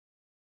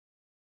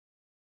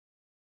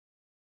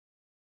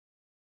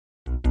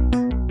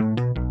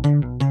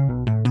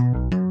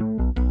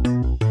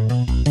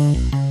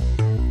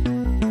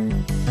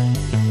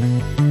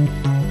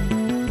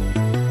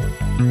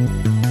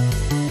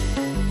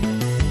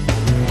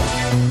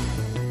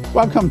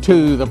Welcome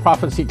to the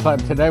Prophecy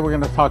Club. Today we're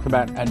going to talk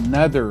about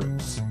another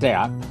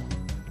step,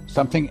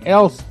 something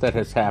else that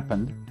has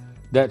happened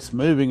that's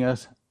moving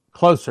us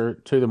closer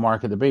to the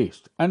mark of the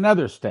beast.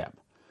 Another step.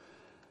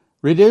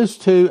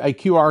 Reduced to a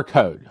QR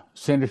code,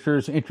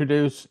 senators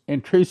introduce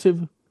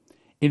invasive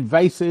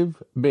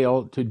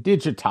bill to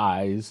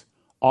digitize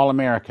all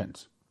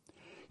Americans.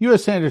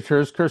 U.S.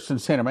 Senators Kyrsten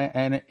Sinema,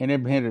 an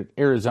independent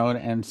Arizona,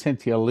 and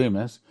Cynthia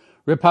Lummis,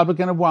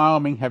 Republican of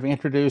Wyoming, have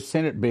introduced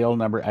Senate Bill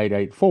number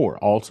 884,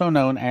 also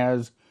known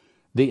as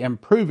the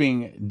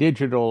Improving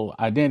Digital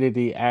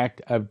Identity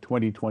Act of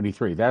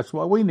 2023. That's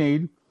what we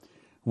need.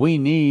 We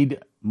need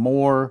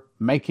more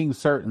making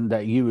certain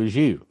that you is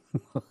you,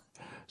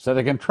 so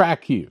they can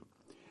track you.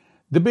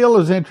 The bill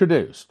is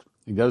introduced.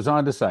 It goes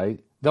on to say,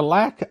 the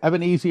lack of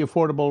an easy,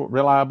 affordable,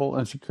 reliable,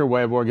 and secure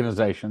way of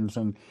organizations,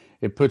 and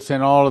it puts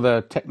in all of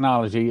the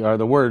technology or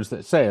the words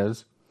that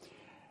says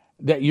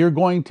that you're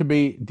going to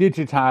be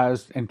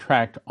digitized and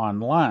tracked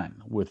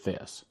online with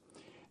this.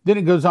 Then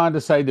it goes on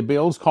to say the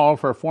bills call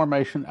for a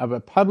formation of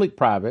a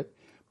public-private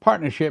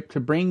partnership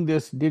to bring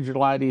this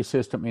digital ID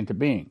system into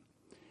being.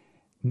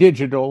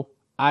 Digital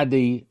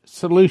ID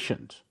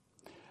Solutions.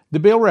 The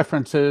bill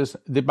references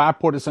the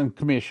Bipartisan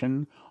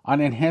Commission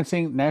on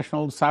Enhancing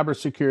National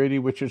Cybersecurity,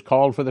 which has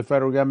called for the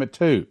federal government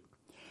to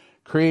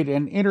create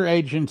an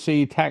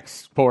interagency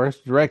task force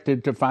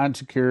directed to find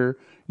secure,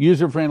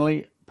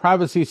 user-friendly,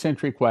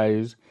 privacy-centric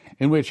ways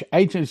in which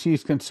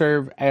agencies can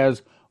serve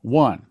as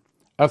one,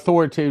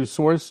 authoritative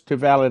source to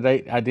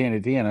validate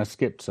identity, and I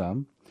skipped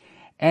some,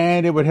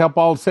 and it would help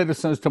all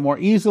citizens to more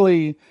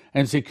easily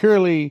and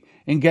securely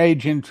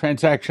engage in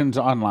transactions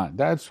online.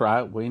 That's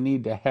right, we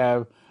need to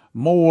have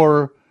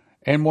more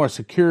and more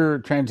secure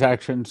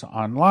transactions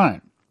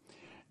online.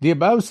 The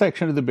above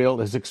section of the bill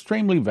is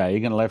extremely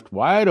vague and left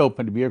wide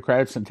open to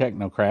bureaucrats and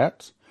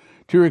technocrats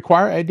to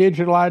require a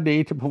digital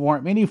ID to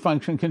perform any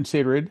function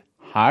considered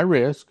high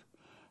risk,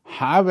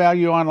 high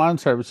value online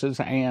services,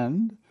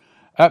 and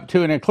up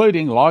to and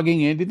including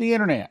logging into the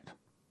internet.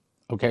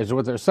 Okay, so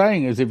what they're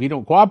saying is if you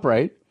don't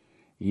cooperate,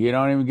 you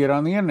don't even get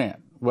on the internet.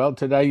 Well,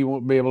 today you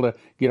won't be able to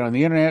get on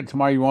the internet.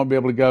 Tomorrow you won't be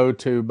able to go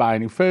to buy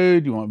any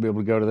food. You won't be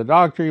able to go to the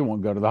doctor. You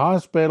won't go to the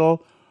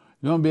hospital.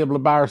 You won't be able to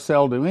buy or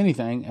sell, do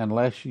anything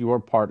unless you're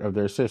part of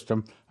their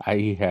system,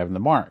 i.e. having the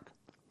mark.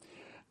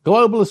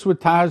 Globalists with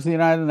ties to the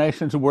United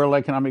Nations and World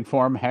Economic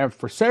Forum have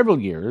for several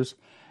years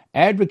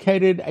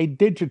advocated a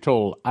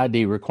digital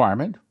ID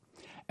requirement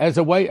as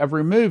a way of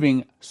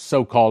removing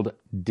so-called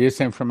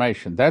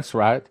disinformation. That's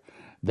right.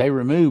 They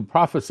removed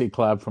Prophecy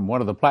Club from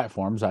one of the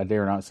platforms, I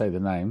dare not say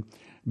the name,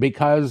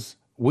 because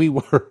we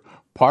were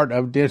part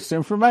of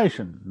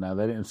disinformation. Now,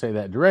 they didn't say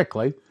that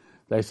directly.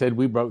 They said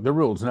we broke the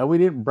rules. No, we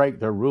didn't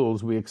break their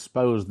rules. We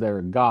exposed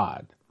their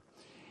God.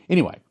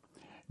 Anyway,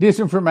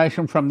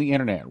 disinformation from the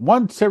internet.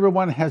 Once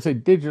everyone has a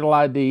digital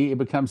ID, it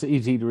becomes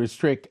easy to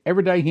restrict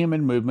everyday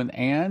human movement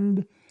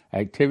and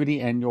activity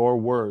and your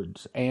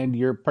words and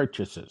your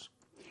purchases.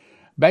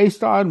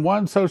 Based on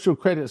one social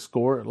credit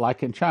score,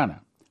 like in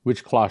China,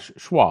 which Klaus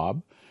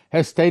Schwab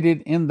has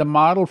stated in the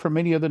model for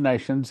many other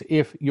nations,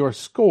 if your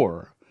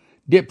score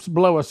dips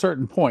below a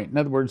certain point, in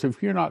other words,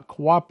 if you're not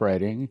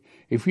cooperating,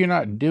 if you're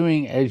not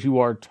doing as you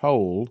are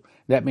told,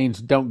 that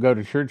means don't go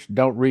to church,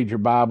 don't read your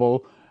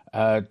Bible,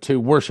 to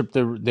worship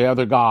the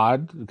other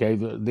God, okay,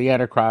 the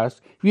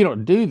Antichrist. If you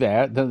don't do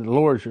that, then it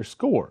lowers your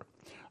score.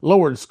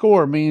 Lowered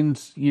score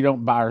means you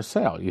don't buy or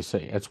sell, you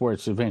see. That's where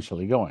it's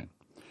eventually going.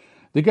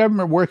 The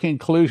government, working in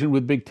collusion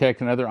with big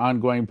tech and other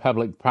ongoing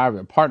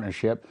public-private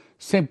partnership,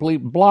 simply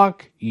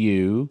block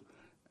you.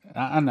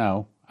 I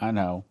know.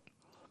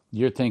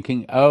 You're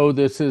thinking, oh,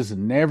 this is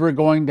never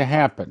going to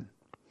happen.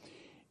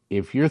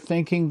 If you're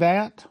thinking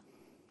that,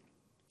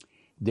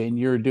 then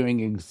you're doing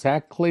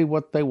exactly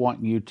what they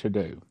want you to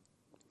do.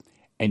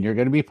 And you're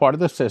going to be part of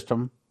the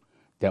system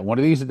that one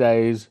of these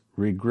days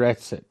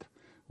regrets it.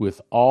 With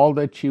all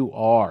that you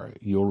are,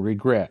 you'll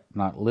regret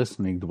not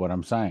listening to what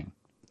I'm saying.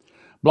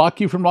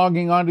 Block you from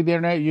logging onto the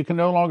internet. You can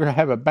no longer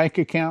have a bank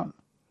account,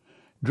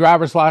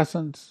 driver's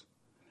license,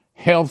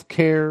 health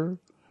care,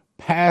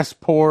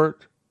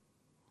 passport.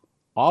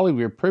 All of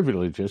your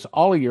privileges,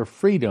 all of your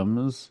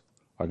freedoms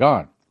are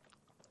gone.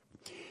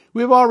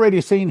 We've already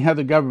seen how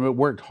the government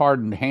worked hard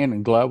in hand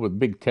in glove with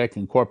big tech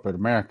and corporate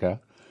America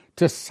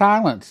to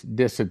silence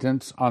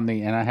dissidents on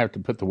the, and I have to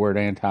put the word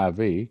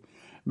anti-V,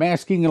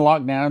 masking and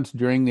lockdowns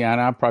during the, and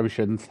I probably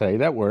shouldn't say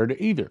that word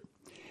either.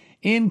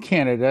 In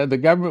Canada, the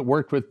government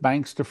worked with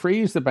banks to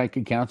freeze the bank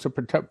accounts of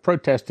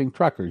protesting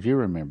truckers, you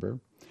remember.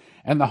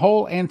 And the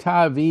whole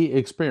anti-V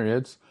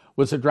experience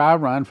was a dry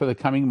run for the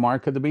coming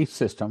mark of the beast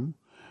system,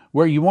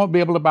 where you won't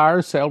be able to buy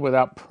or sell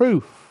without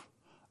proof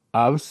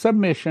of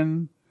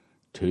submission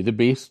to the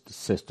beast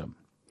system.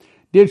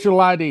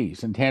 Digital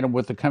IDs, in tandem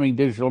with the coming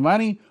digital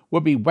money, will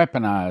be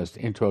weaponized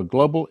into a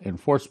global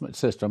enforcement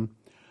system,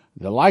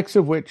 the likes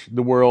of which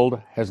the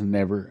world has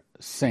never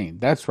seen.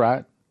 That's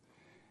right.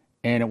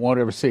 And it won't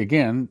ever see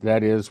again.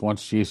 That is,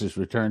 once Jesus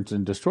returns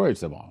and destroys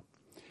them all.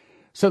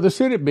 So the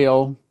Senate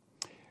bill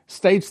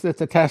states that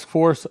the task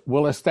force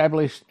will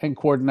establish and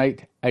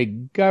coordinate a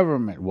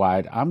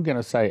government-wide, I'm going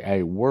to say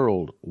a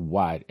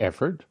worldwide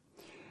effort.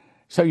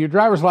 So your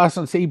driver's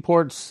license,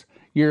 e-ports,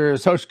 your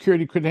Social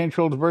Security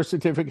credentials, birth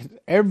certificates,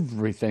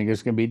 everything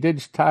is going to be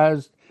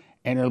digitized,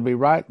 and it'll be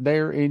right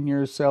there in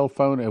your cell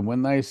phone. And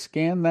when they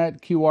scan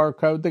that QR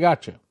code, they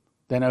got you.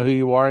 They know who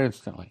you are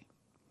instantly.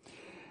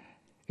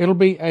 It'll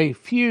be a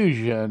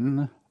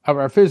fusion of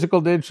our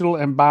physical, digital,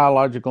 and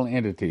biological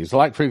entities.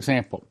 Like, for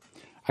example,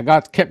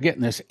 kept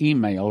getting this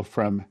email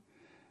from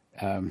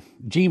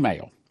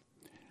Gmail.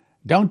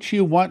 Don't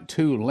you want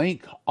to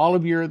link all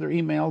of your other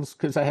emails?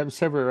 Because I have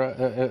several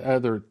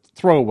other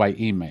throwaway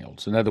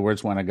emails. In other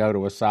words, when I go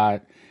to a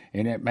site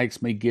and it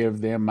makes me give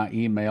them my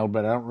email,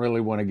 but I don't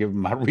really want to give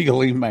them my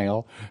real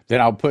email, then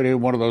I'll put in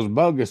one of those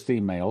bogus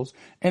emails,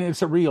 and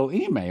it's a real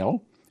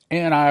email,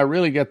 and I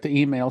really get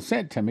the email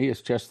sent to me.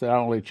 It's just that I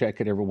only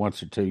check it every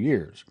once or 2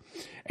 years.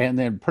 And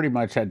then pretty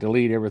much I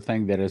delete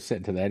everything that is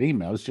sent to that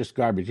email. It's just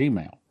garbage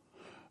email.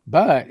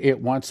 But it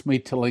wants me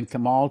to link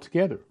them all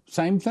together.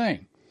 Same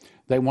thing.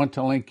 They want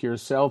to link your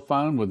cell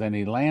phone with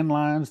any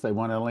landlines. They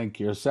want to link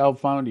your cell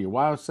phone to your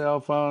wife's cell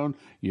phone,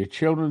 your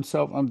children's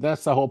cell phone.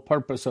 That's the whole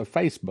purpose of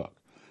Facebook.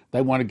 They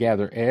want to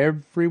gather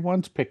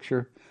everyone's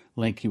picture,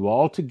 link you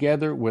all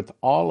together with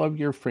all of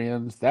your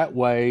friends. That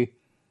way,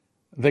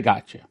 they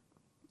got you.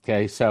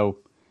 Okay, so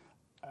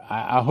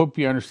I hope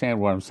you understand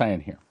what I'm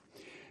saying here.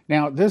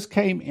 Now, this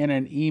came in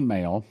an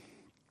email,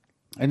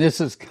 and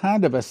this is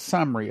kind of a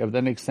summary of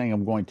the next thing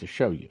I'm going to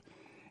show you.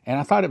 And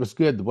I thought it was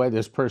good the way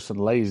this person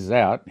lays it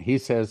out. He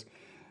says,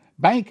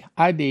 Bank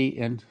ID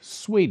in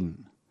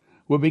Sweden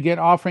will begin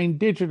offering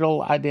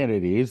digital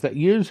identities that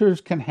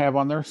users can have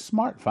on their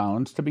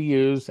smartphones to be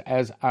used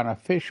as an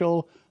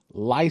official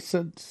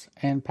license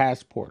and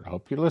passport. I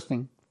hope you're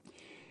listening.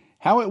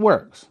 How it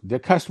works: the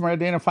customer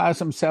identifies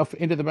himself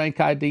into the Bank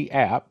ID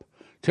app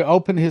to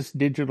open his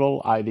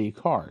digital ID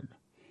card.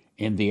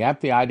 In the app,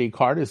 the ID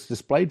card is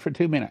displayed for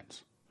 2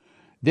 minutes.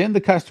 Then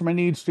the customer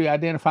needs to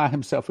identify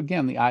himself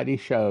again. The ID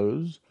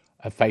shows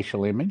a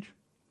facial image,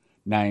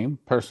 name,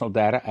 personal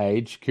data,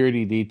 age,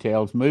 security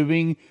details,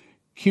 moving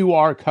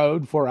QR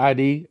code for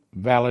ID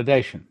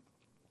validation.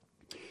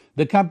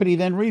 The company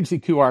then reads the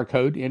QR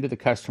code into the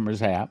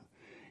customer's app,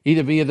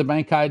 either via the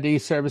Bank ID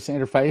service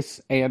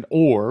interface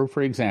or,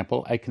 for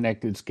example, a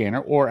connected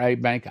scanner or a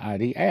Bank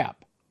ID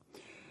app.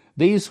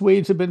 These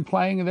Swedes have been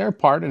playing their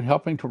part in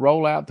helping to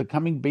roll out the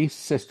Coming Beast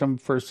system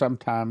for some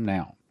time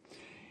now.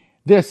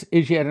 This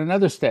is yet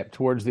another step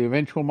towards the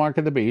eventual mark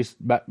of the beast,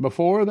 but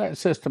before that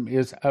system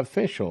is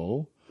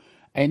official,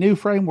 a new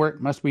framework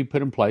must be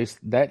put in place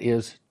that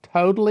is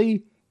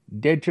totally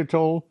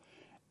digital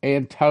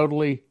and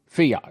totally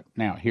fiat.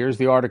 Now, here's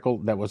the article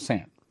that was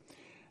sent.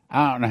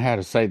 I don't know how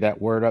to say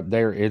that word up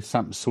there. It's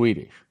something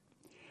Swedish.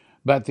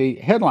 But the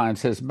headline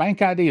says,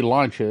 Bank ID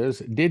launches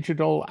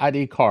digital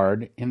ID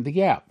card in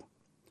the app.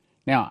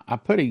 Now, I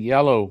put a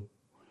yellow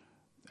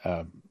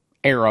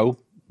arrow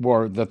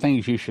for the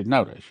things you should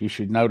notice. You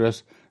should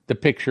notice the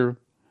picture,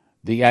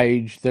 the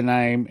age, the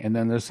name, and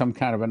then there's some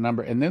kind of a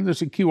number, and then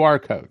there's a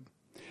QR code.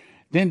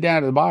 Then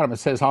down at the bottom, it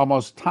says,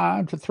 almost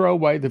time to throw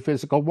away the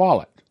physical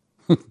wallet.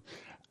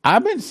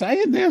 I've been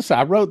saying this.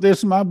 I wrote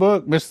this in my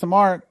book, Miss the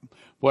Mark,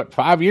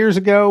 5 years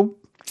ago?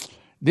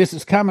 This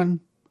is coming.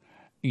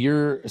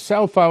 Your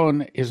cell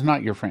phone is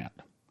not your friend.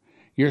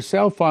 Your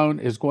cell phone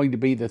is going to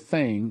be the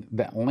thing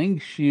that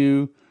links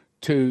you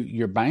to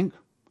your bank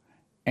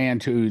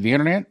and to the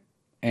internet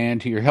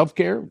and to your health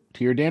care,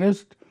 to your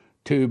dentist,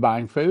 to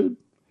buying food,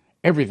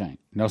 everything.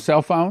 No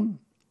cell phone,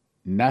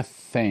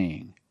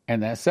 nothing.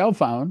 And that cell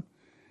phone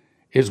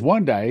is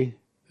one day,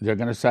 they're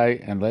going to say,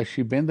 unless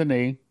you bend the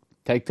knee,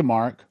 take the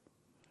mark,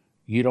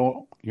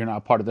 you're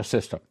not part of the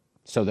system.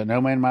 So that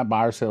no man might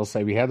buy or sell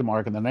save he had the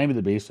mark and the name of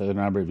the beast or the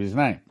number of his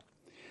name.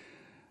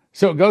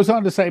 So it goes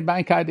on to say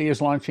Bank ID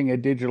is launching a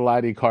digital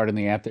ID card in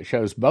the app that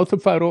shows both a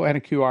photo and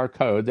a QR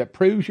code that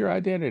proves your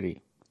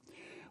identity.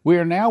 We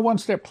are now one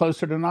step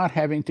closer to not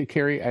having to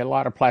carry a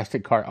lot of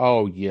plastic cards.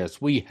 Oh,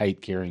 yes, we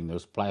hate carrying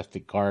those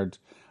plastic cards.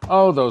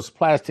 Oh, those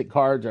plastic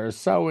cards are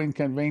so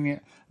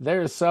inconvenient.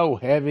 They're so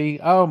heavy.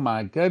 Oh,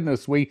 my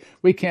goodness, we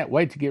can't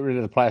wait to get rid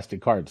of the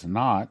plastic cards.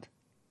 Not.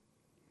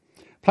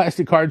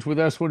 Plastic cards with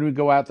us when we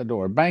go out the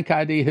door. Bank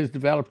ID has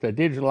developed a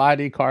digital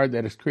ID card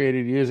that is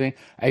created using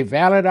a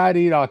valid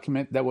ID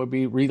document that will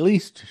be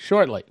released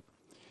shortly.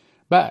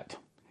 But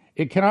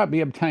it cannot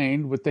be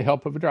obtained with the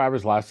help of a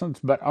driver's license,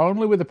 but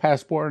only with a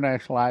passport or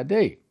national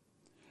ID.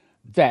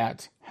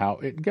 That's how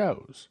it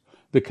goes.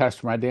 The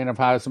customer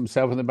identifies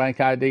himself in the Bank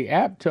ID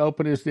app to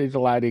open his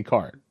digital ID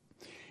card.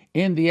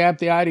 In the app,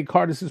 the ID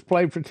card is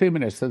displayed for 2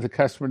 minutes, so the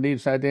customer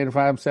needs to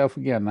identify himself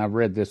again. And I've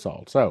read this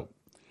also.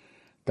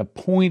 The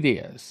point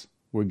is,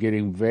 we're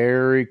getting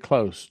very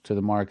close to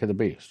the mark of the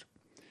beast.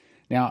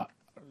 Now,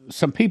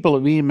 some people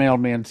have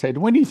emailed me and said,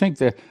 when do you think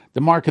the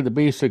mark of the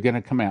beast are going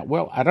to come out?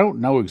 Well, I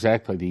don't know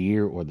exactly the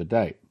year or the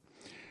date.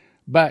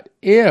 But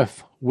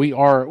if we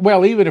are,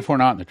 even if we're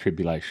not in the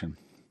tribulation,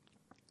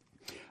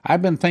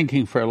 I've been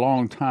thinking for a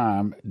long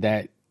time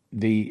that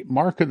the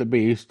mark of the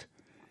beast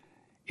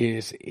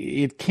is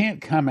it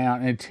can't come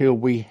out until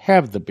we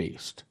have the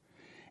beast.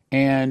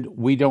 And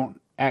we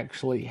don't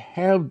actually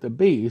have the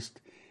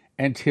beast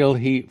until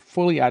he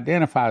fully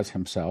identifies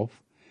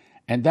himself,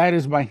 and that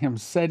is by him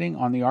sitting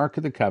on the Ark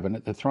of the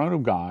Covenant, the throne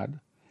of God,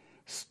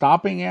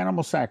 stopping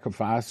animal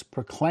sacrifice,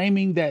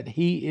 proclaiming that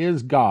he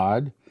is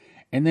God,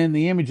 and then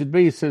the image of the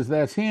beast says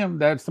that's him,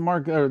 that's the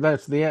mark, or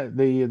that's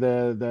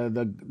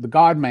the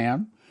God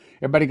man.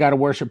 Everybody got to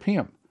worship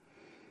him,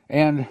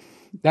 and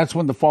that's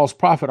when the false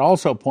prophet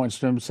also points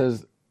to him and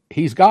says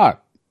he's God.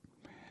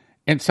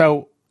 And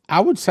so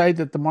I would say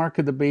that the mark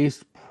of the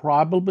beast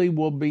probably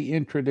will be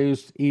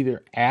introduced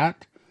either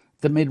at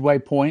the midway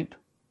point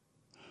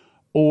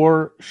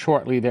or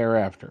shortly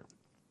thereafter.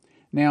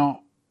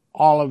 Now,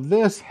 all of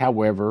this,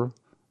 however,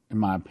 in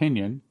my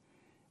opinion,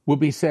 will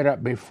be set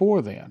up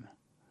before then.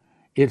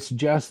 It's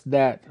just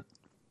that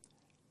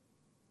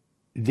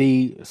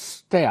the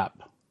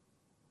step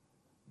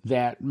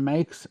that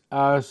makes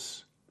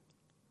us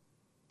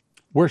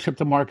worship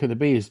the mark of the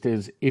beast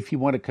is if you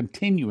want to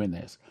continue in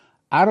this.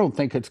 I don't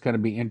think it's going to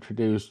be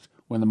introduced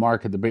when the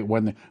mark of the beast,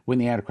 when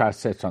the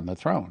Antichrist sits on the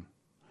throne.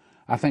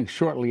 I think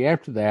shortly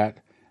after that,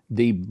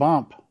 the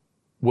bump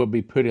will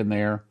be put in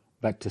there,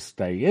 but to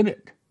stay in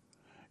it,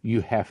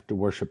 you have to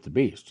worship the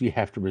beast. You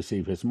have to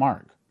receive his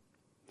mark.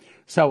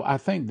 So I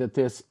think that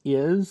this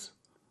is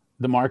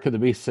the mark of the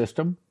beast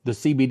system. The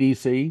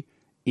CBDC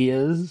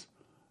is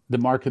the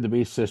mark of the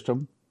beast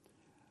system.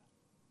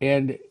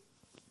 And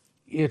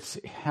it's,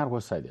 how do I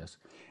say this?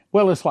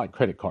 Well, it's like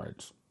credit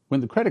cards. When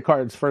the credit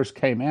cards first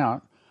came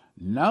out,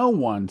 no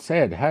one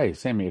said, hey,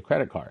 send me a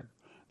credit card.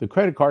 The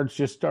credit cards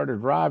just started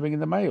arriving in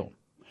the mail.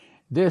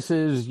 This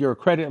is your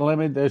credit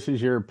limit. This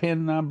is your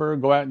PIN number.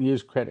 Go out and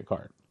use a credit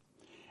card.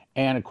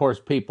 And, of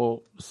course,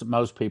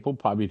 most people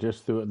probably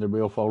just threw it in their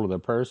billfold of their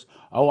purse.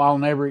 Oh, I'll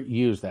never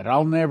use that.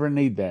 I'll never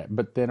need that.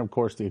 But then, of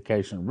course, the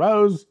occasion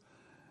arose.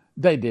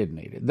 They did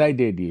need it. They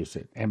did use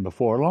it. And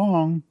before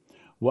long,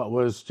 what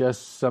was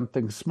just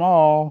something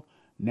small,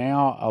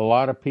 now a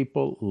lot of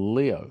people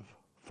live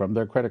from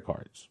their credit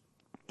cards.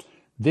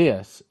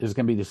 This is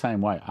going to be the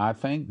same way. I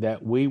think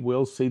that we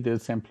will see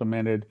this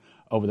implemented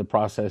over the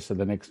process of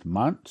the next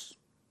months.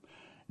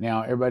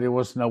 Now, everybody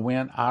wants to know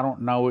when. I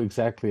don't know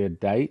exactly a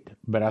date,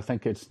 but I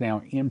think it's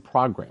now in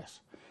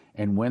progress.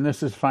 And when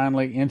this is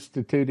finally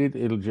instituted,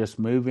 it'll just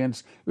move in.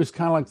 It's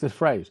kind of like this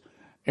phrase,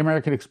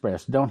 American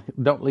Express,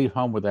 don't leave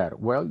home without it.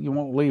 Well, you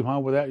won't leave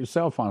home without your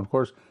cell phone. Of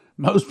course,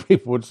 most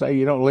people would say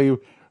you don't leave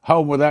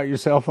home without your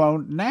cell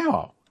phone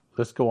now.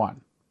 Let's go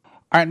on.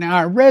 All right, now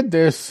I read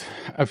this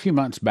a few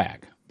months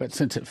back, but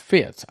since it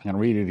fits, I'm going to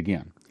read it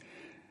again.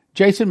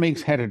 Jason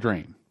Meeks had a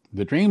dream.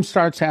 The dream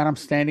starts out, I'm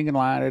standing in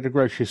line at a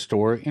grocery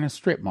store in a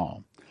strip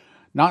mall.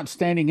 Not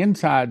standing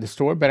inside the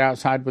store, but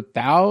outside with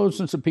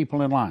thousands of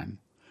people in line.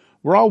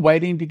 We're all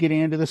waiting to get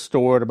into the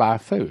store to buy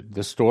food.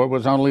 The store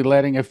was only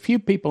letting a few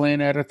people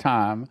in at a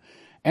time,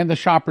 and the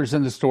shoppers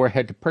in the store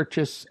had to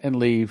purchase and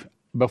leave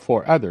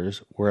before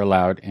others were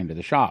allowed into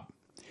the shop.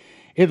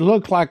 It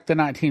looked like the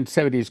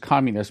 1970s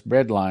communist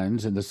bread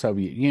lines in the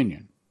Soviet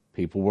Union.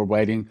 People were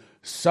waiting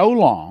so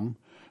long,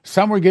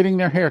 some were getting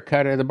their hair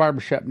cut at the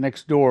barbershop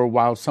next door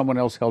while someone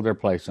else held their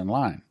place in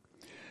line.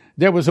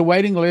 There was a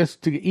waiting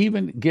list to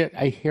even get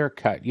a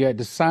haircut. You had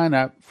to sign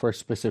up for a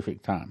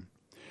specific time.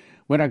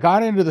 When I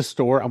got into the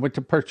store, I went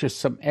to purchase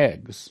some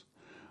eggs.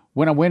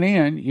 When I went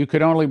in, you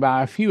could only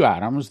buy a few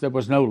items. There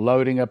was no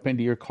loading up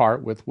into your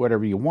cart with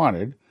whatever you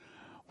wanted.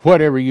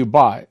 Whatever you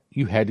bought,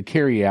 you had to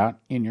carry out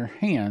in your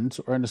hands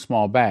or in a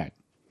small bag.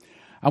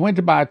 I went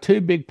to buy 2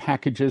 big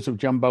packages of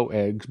jumbo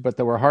eggs, but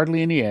there were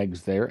hardly any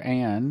eggs there,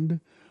 and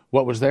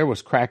what was there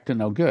was cracked and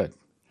no good.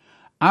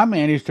 I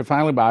managed to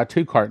finally buy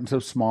 2 cartons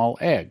of small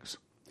eggs.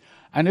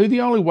 I knew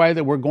the only way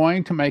that we're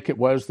going to make it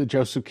was the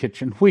Joseph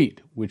Kitchen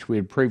wheat, which we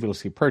had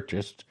previously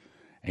purchased,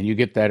 and you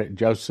get that at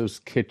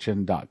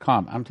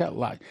josephskitchen.com.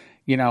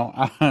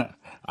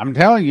 I'm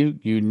telling you,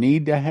 you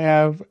need to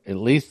have at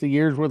least a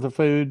year's worth of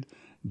food.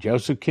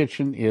 Joseph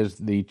Kitchen is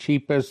the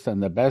cheapest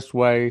and the best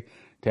way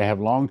to have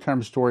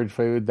long-term storage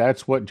food.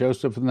 That's what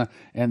Joseph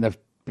and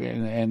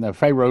the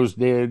Pharaohs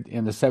did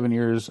in the 7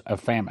 years of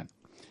famine.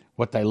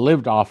 What they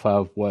lived off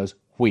of was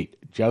wheat.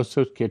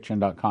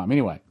 josephskitchen.com.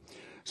 Anyway,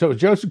 so it was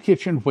Joseph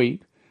Kitchen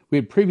wheat we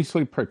had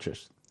previously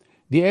purchased.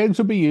 The eggs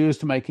will be used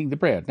to making the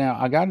bread. Now,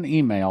 I got an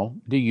email,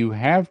 do you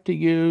have to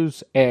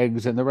use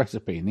eggs in the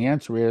recipe? And the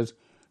answer is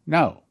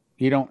no,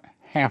 you don't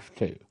have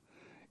to.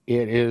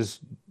 It is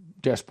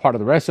just part of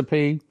the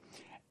recipe,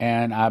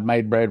 and I've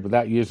made bread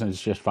without using it.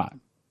 It's just fine.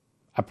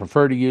 I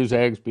prefer to use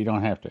eggs, but you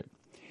don't have to.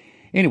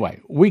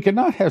 Anyway, we could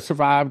not have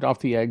survived off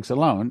the eggs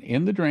alone.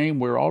 In the dream,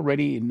 we're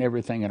already eating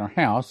everything in our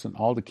house and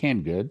all the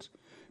canned goods,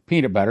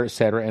 peanut butter,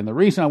 etc. And the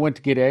reason I went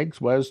to get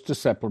eggs was to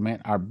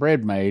supplement our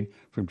bread made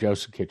from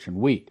Joseph Kitchen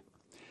wheat.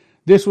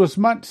 This was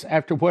months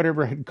after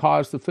whatever had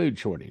caused the food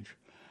shortage.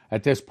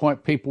 At this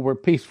point, people were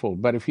peaceful,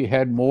 but if you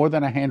had more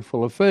than a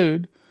handful of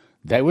food,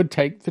 they would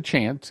take the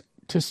chance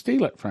to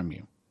steal it from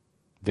you.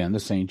 Then the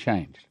scene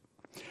changed.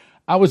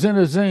 I was in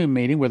a Zoom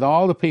meeting with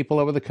all the people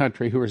over the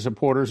country who are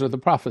supporters of the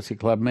Prophecy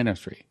Club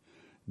ministry.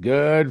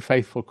 Good,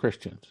 faithful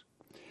Christians.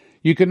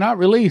 You cannot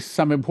release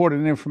some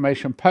important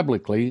information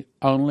publicly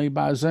only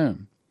by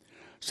Zoom.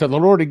 So the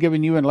Lord had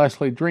given you and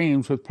Leslie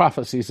dreams with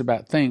prophecies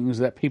about things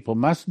that people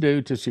must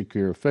do to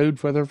secure food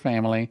for their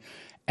family,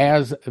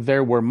 as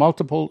there were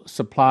multiple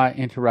supply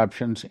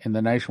interruptions in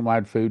the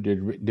nationwide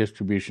food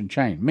distribution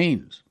chain.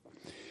 Means,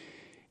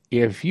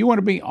 if you want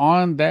to be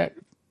on that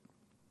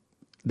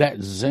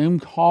Zoom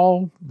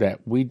call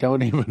that we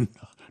don't even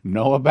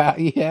know about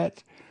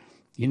yet,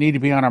 you need to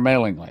be on our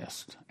mailing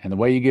list. And the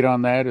way you get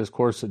on that is, of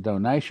course, a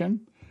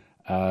donation.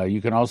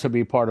 You can also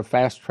be part of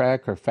Fast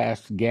Track or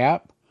Fast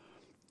Gap.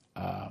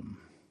 How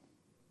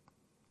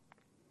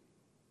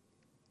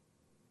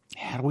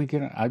do we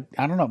get on?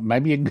 I don't know.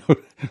 Maybe you can go.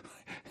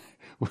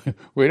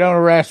 We don't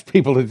harass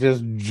people to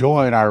just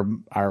join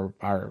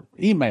our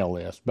email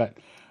list, but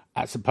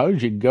I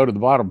suppose you can go to the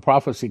bottom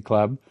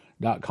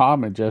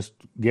prophecyclub.com and just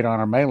get on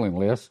our mailing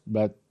list,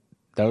 but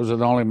those are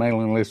the only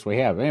mailing lists we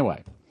have.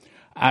 Anyway,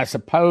 I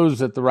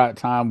suppose at the right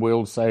time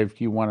we'll say,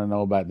 if you want to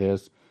know about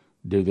this,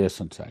 do this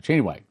and such.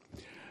 Anyway,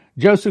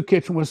 Joseph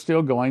Kitchen was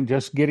still going.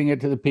 Just getting it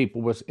to the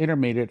people was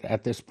intermediate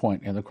at this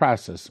point in the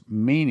crisis,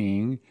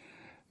 meaning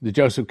the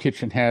Joseph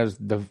Kitchen has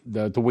the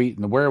wheat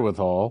and the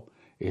wherewithal.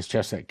 It's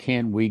just that,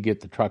 can we get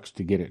the trucks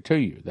to get it to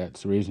you?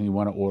 That's the reason you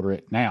want to order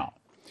it now.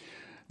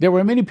 There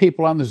were many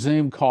people on the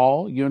Zoom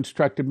call. You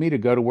instructed me to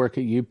go to work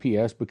at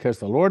UPS because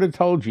the Lord had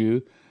told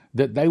you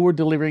that they were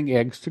delivering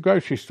eggs to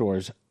grocery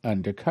stores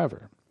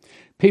undercover.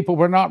 People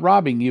were not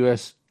robbing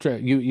UPS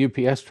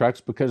trucks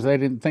because they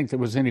didn't think there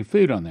was any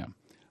food on them.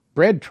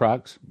 Bread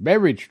trucks,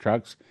 beverage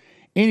trucks,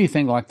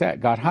 anything like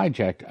that got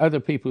hijacked. Other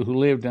people who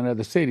lived in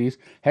other cities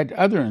had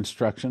other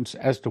instructions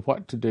as to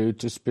what to do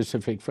to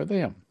specific for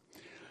them.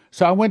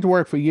 So I went to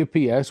work for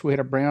UPS. We had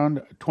a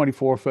brown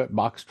 24-foot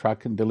box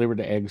truck and delivered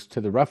the eggs to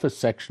the roughest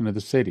section of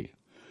the city.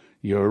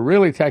 You're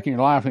really taking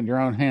your life in your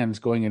own hands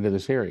going into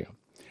this area.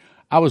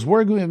 I was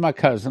working with my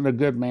cousin, a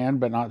good man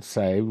but not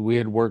saved. We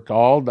had worked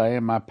all day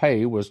and my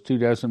pay was 2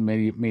 dozen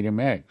medium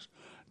eggs.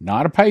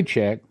 Not a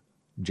paycheck,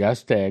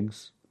 just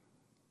eggs,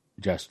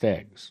 just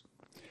eggs.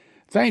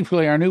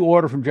 Thankfully, our new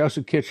order from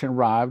Joseph Kitchen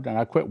arrived and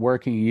I quit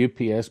working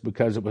at UPS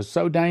because it was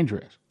so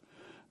dangerous.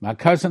 My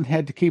cousin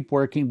had to keep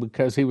working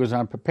because he was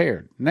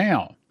unprepared.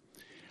 Now,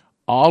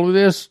 all of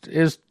this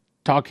is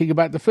talking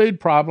about the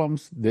food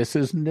problems. This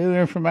is new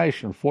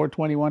information,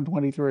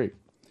 4/21/23.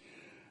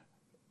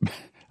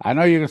 I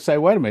know you're going to say,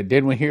 wait a minute,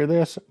 didn't we hear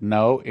this?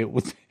 No,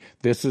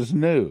 this is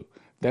new.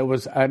 There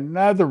was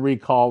another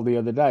recall the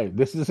other day.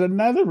 This is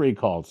another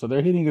recall, so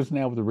they're hitting us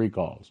now with the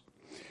recalls.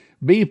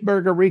 Beef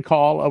burger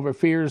recall over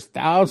fears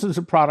thousands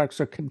of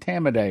products are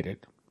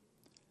contaminated.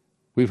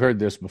 We've heard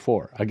this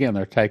before. Again,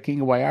 they're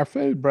taking away our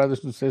food,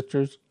 brothers and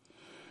sisters.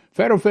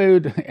 Federal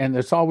food, and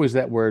there's always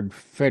that word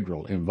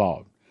federal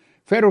involved.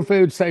 Federal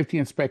food safety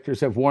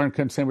inspectors have warned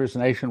consumers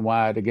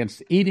nationwide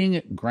against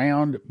eating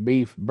ground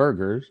beef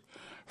burgers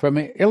from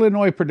an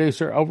Illinois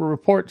producer over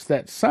reports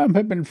that some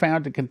have been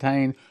found to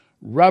contain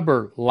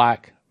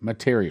rubber-like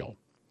material.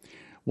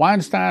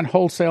 Weinstein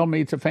Wholesale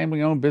Meats, a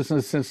family-owned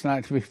business since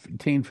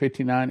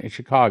 1959 in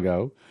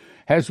Chicago,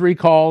 has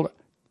recalled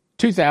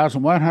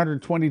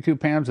 2,122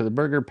 pounds of the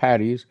burger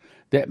patties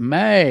that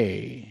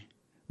may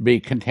be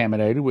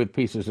contaminated with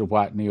pieces of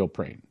white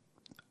neoprene.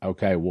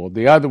 Okay, well,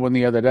 the other one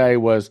the other day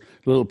was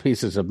little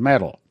pieces of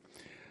metal.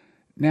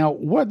 Now,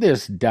 what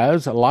this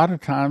does a lot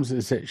of times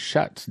is it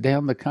shuts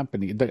down the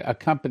company. A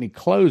company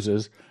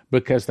closes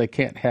because they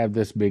can't have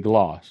this big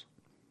loss.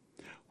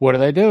 What are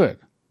they doing?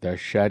 They're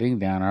shutting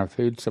down our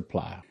food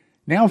supply.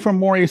 Now from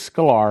Maurice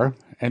Sklar,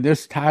 and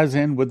this ties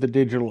in with the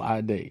digital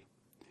ID.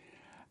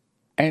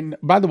 And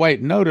by the way,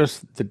 notice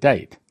the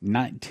date,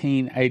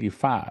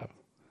 1985.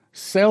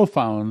 Cell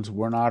phones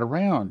were not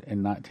around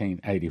in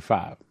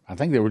 1985. I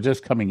think they were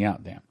just coming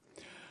out then.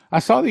 I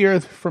saw the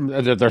Earth from,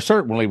 there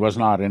certainly was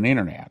not an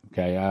internet,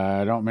 okay?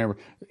 I don't remember.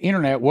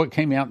 Internet, what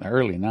came out in the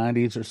early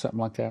 90s or something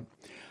like that?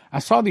 I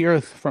saw the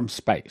Earth from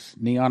space.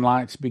 Neon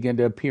lights began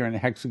to appear in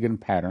hexagon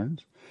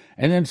patterns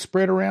and then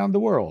spread around the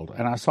world.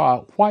 And I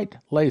saw white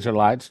laser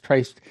lights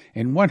traced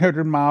in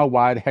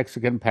 100-mile-wide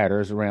hexagon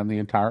patterns around the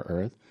entire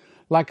Earth,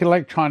 like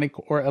electronic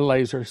or a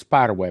laser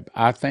spiderweb.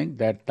 I think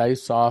that they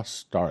saw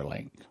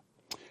Starlink,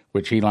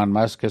 which Elon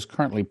Musk is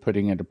currently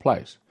putting into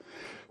place.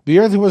 The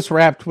Earth was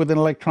wrapped with an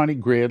electronic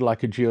grid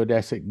like a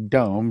geodesic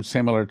dome,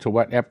 similar to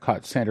what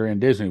Epcot Center in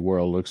Disney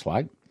World looks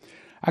like.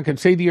 I could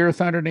see the Earth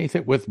underneath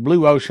it with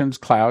blue oceans,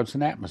 clouds,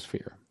 and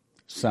atmosphere.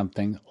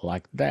 Something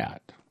like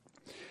that.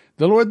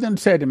 The Lord then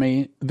said to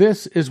me,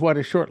 this is what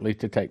is shortly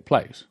to take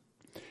place.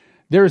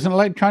 There is an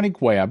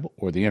electronic web,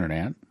 or the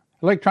internet,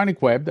 electronic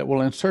web that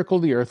will encircle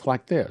the Earth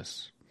like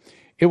this.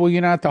 It will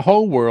unite the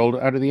whole world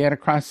under the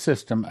Antichrist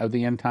system of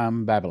the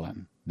end-time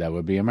Babylon. That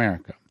would be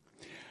America.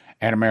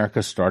 And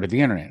America started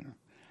the internet.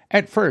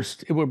 At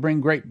first, it will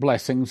bring great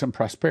blessings and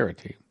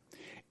prosperity.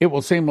 It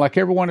will seem like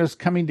everyone is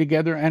coming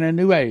together and a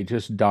new age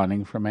is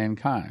dawning for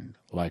mankind,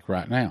 like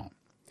right now.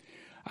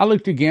 I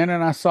looked again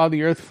and I saw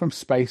the Earth from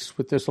space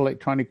with this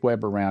electronic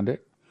web around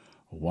it.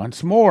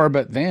 Once more,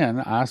 but then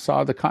I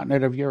saw the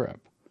continent of Europe.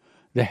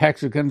 The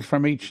hexagons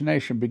from each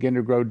nation began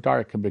to grow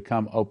dark and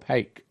become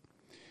opaque.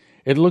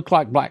 It looked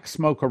like black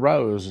smoke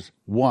arose,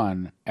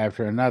 one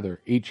after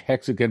another. Each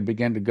hexagon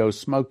began to go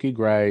smoky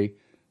gray,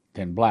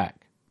 then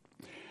black.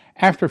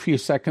 After a few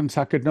seconds,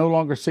 I could no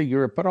longer see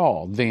Europe at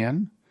all.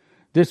 Then,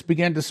 this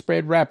began to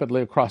spread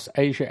rapidly across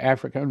Asia,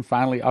 Africa, and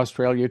finally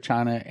Australia,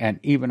 China, and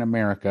even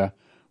America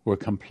were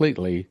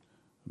completely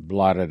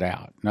blotted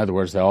out. In other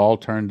words, they all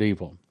turned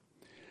evil.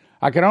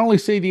 I could only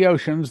see the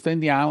oceans,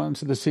 then the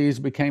islands, and the seas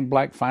became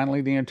black.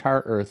 Finally, the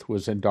entire earth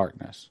was in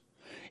darkness.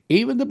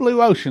 Even the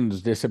blue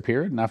oceans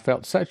disappeared, and I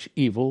felt such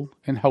evil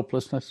and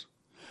hopelessness.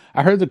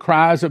 I heard the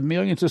cries of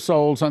millions of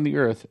souls on the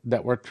earth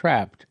that were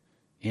trapped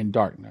in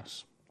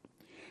darkness.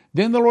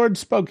 Then the Lord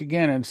spoke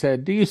again and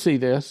said, "Do you see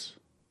this?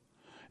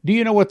 Do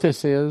you know what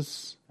this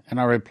is?" And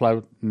I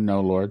replied, "No,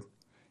 Lord."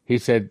 He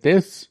said,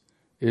 "This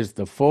is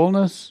the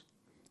fullness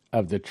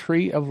of the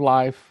tree of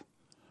life,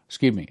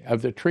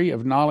 of the tree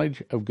of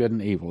knowledge of good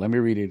and evil." Let me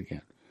read it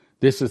again.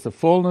 This is the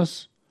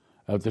fullness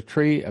of the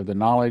tree of the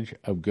knowledge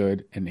of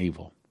good and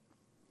evil.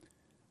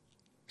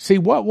 See,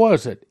 what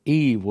was it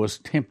Eve was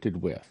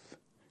tempted with?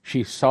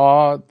 She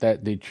saw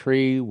that the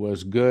tree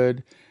was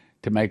good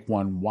to make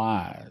one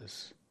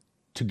wise,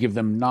 to give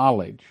them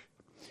knowledge.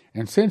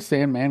 And since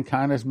then,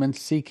 mankind has been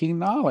seeking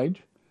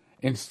knowledge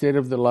instead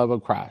of the love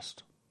of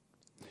Christ.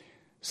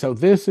 So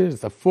this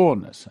is the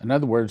fullness. In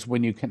other words,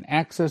 when you can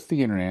access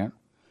the internet,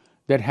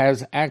 that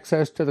has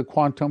access to the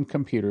quantum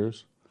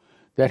computers,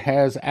 that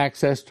has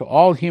access to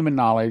all human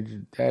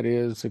knowledge, that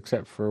is,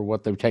 except for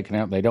what they've taken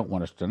out they don't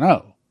want us to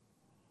know.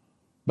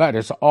 But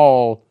it's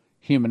all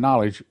human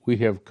knowledge. We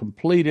have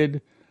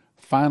completed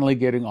finally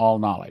getting all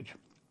knowledge.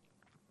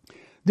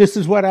 This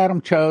is what Adam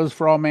chose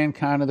for all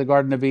mankind in the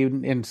Garden of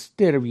Eden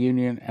instead of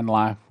union and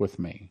life with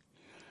me.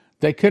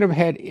 They could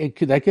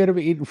have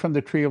eaten from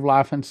the tree of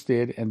life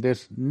instead, and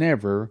this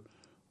never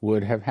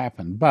would have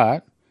happened.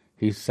 But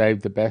he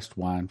saved the best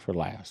wine for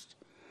last.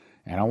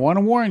 And I want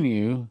to warn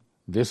you,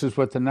 this is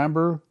what the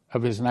number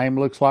of his name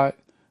looks like.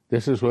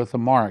 This is what the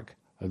mark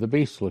of the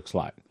beast looks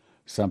like.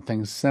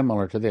 Something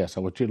similar to this.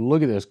 I want you to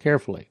look at this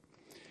carefully.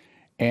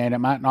 And it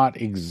might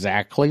not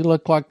exactly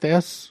look like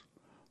this,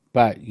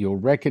 but you'll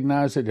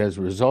recognize it as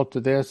a result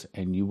of this,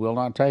 and you will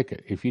not take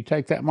it. If you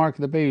take that mark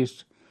of the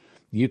beast,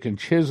 you can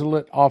chisel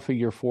it off of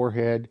your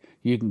forehead,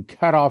 you can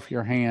cut off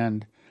your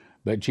hand,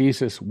 but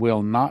Jesus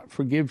will not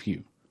forgive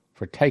you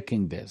for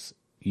taking this.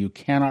 You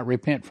cannot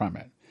repent from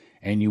it,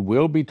 and you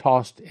will be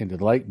tossed into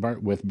the lake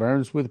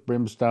burns with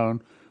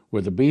brimstone,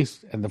 where the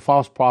beast and the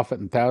false prophet,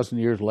 and 1,000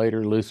 years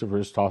later, Lucifer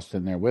is tossed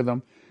in there with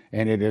them,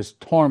 and it is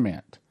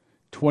torment,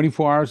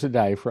 24 hours a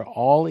day for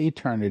all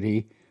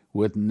eternity,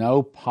 with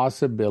no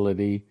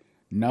possibility,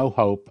 no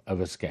hope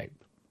of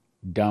escape.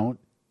 Don't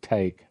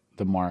take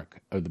the mark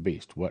of the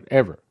beast.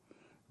 Whatever.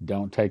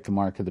 Don't take the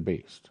mark of the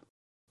beast.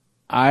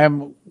 I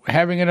am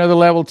having another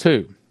Level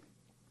 2.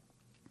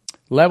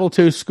 Level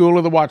 2 School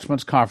of the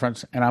Watchman's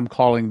Conference, and I'm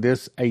calling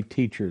this a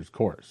teacher's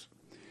course.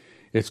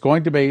 It's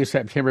going to be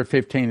September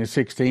 15 and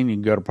 16. You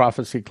can go to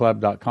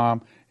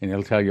prophecyclub.com, and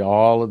it'll tell you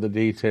all of the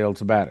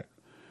details about it.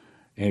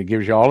 And it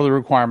gives you all of the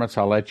requirements.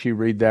 I'll let you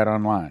read that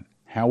online.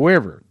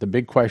 However, the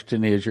big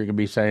question is, you're going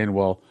to be saying,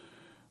 well,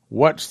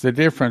 what's the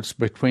difference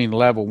between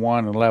Level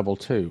 1 and Level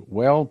 2?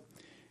 Well,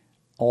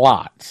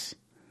 lots.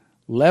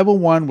 Level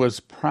 1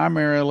 was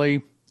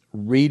primarily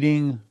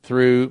reading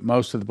through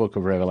most of the book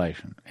of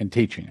Revelation and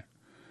teaching it.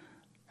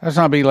 That's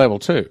not be Level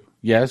 2.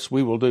 Yes,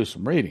 we will do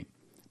some reading.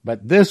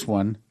 But this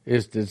one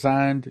is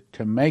designed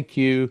to make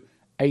you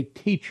a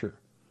teacher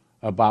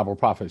of Bible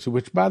prophecy,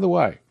 which, by the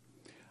way,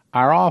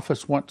 our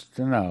office wants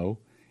to know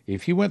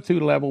if you went through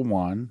Level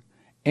 1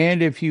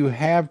 and if you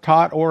have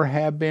taught or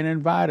have been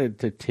invited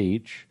to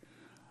teach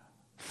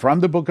from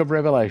the book of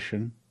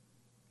Revelation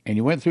and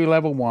you went through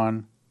Level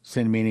 1,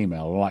 send me an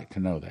email. I'd like to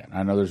know that.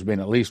 I know there's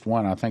been at least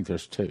one. I think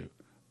there's two,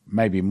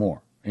 maybe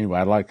more. Anyway,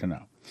 I'd like to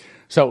know.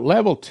 So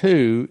Level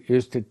 2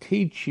 is to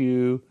teach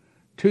you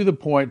to the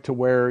point to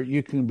where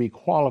you can be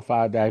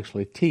qualified to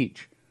actually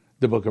teach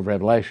the book of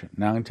Revelation.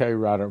 Now, I can tell you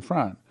right up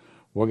front,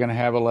 we're going to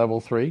have a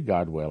Level 3,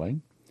 God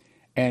willing,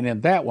 and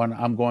in that one,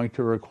 I'm going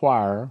to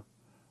require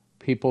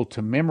people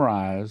to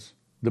memorize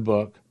the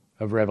book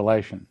of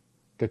Revelation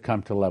to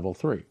come to Level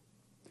 3.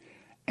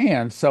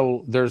 And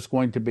so there's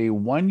going to be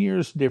 1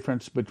 year's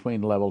difference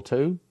between Level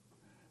 2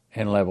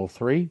 and Level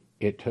 3.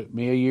 It took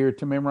me a year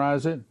to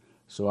memorize it,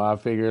 so I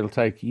figure it'll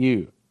take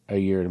you a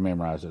year to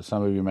memorize it.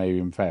 Some of you may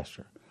even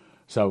faster.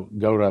 So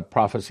go to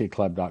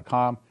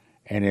prophecyclub.com,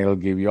 and it'll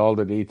give you all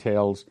the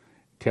details,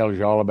 tells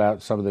you all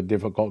about some of the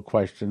difficult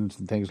questions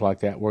and things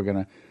like that we're going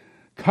to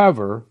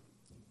cover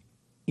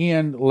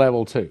in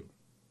Level 2.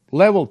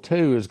 Level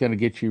 2 is going to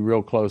get you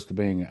real close to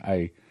being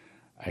a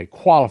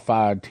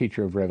qualified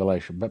teacher of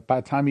Revelation. But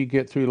by the time you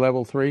get through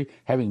Level 3,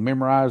 having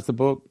memorized the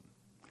book,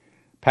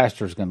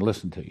 pastor's going to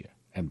listen to you.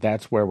 And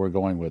that's where we're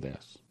going with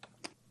this.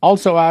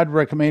 Also, I'd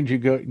recommend you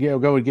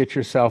go and get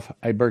yourself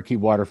a Berkey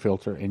water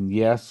filter. And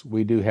yes,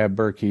 we do have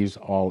Berkeys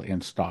all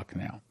in stock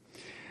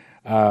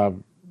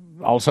now.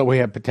 Also, we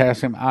have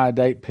potassium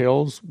iodate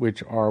pills,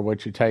 which are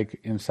what you take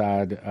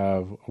inside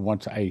of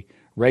once a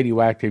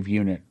radioactive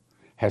unit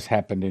has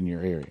happened in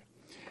your area.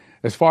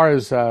 As far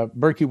as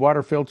Berkey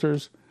water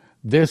filters,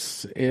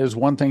 this is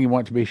one thing you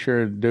want to be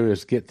sure to do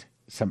is get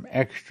some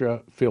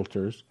extra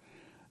filters.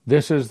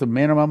 This is the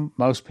minimum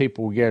most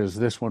people will get is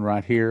this one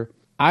right here.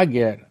 I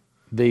get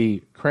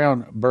the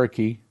Crown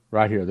Berkey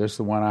right here. This is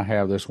the one I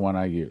have, this one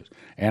I use.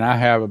 And I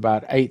have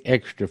about 8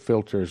 extra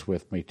filters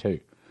with me too,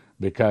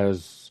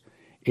 because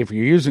if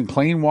you're using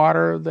clean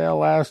water, they'll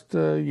last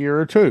a year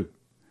or two.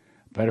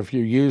 But if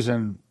you're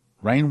using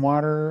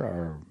rainwater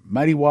or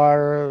muddy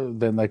water,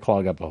 then they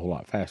clog up a whole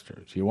lot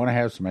faster. So you want to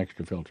have some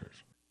extra filters.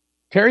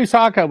 Terry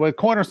Saka with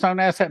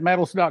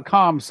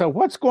CornerstoneAssetMetals.com. So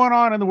what's going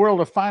on in the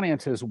world of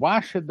finances? Why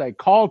should they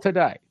call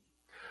today?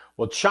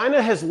 Well, China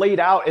has laid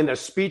out in a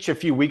speech a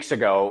few weeks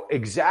ago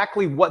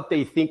exactly what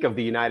they think of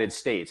the United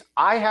States.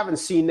 I haven't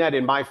seen that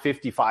in my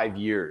 55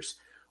 years.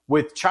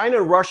 With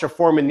China and Russia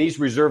forming these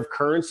reserve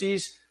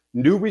currencies,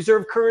 new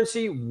reserve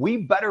currency, we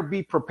better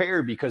be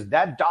prepared because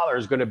that dollar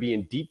is going to be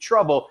in deep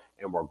trouble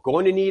and we're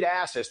going to need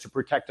assets to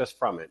protect us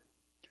from it.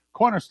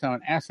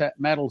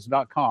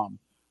 CornerstoneAssetMetals.com.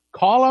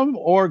 Call them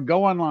or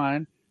go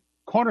online,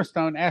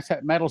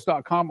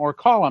 CornerstoneAssetMetals.com, or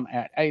call them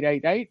at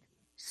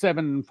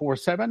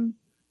 888-747-3309.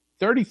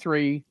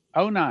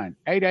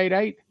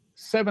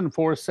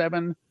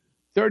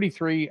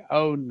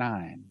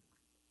 888-747-3309.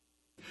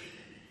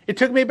 It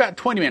took me about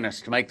 20 minutes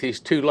to make these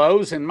 2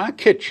 loaves in my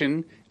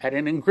kitchen at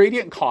an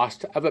ingredient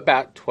cost of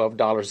about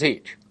 $12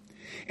 each.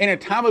 In a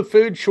time of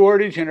food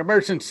shortage and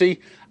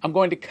emergency, I'm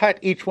going to cut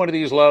each one of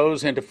these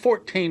loaves into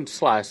 14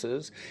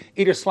 slices.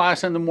 Eat a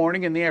slice in the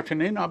morning and the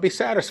afternoon, I'll be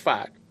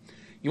satisfied.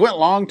 You want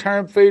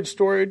long-term food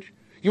storage?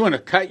 You want to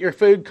cut your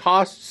food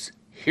costs?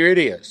 Here it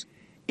is.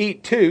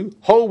 Eat 2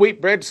 whole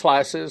wheat bread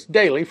slices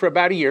daily for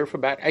about a year for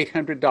about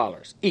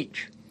 $800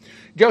 each.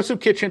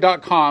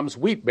 JosephKitchen.com's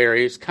wheat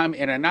berries come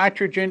in a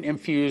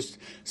nitrogen-infused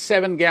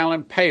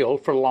 7-gallon pail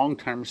for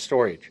long-term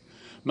storage.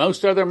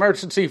 Most other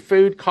emergency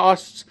food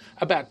costs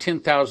about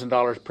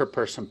 $10,000 per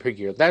person per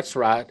year. That's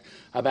right,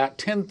 about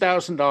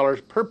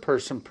 $10,000 per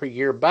person per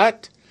year.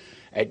 But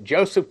at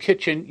Joseph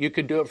Kitchen, you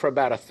can do it for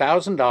about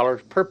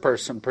 $1,000 per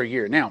person per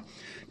year. Now,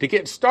 to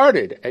get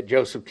started at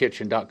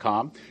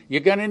JosephKitchen.com,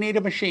 you're going to need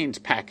a machines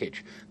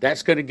package.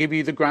 That's going to give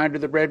you the grinder,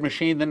 the bread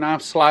machine, the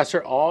knife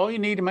slicer, all you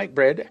need to make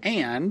bread,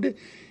 and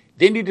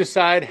then you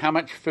decide how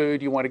much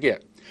food you want to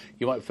get.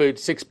 You want food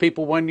 6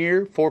 people 1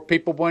 year, 4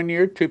 people 1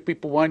 year, 2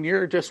 people 1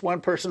 year, or just 1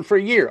 person for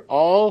a year,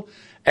 all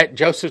at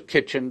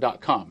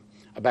JosephKitchen.com.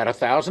 About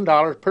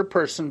 $1,000 per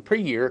person per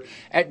year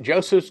at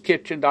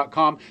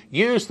JosephKitchen.com.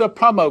 Use the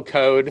promo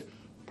code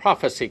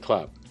Prophecy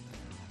Club.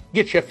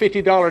 Get you a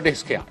 $50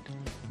 discount.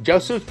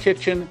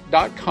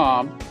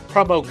 JosephKitchen.com,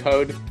 promo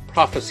code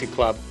Prophecy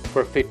Club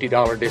for a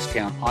 $50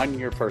 discount on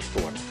your first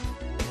order.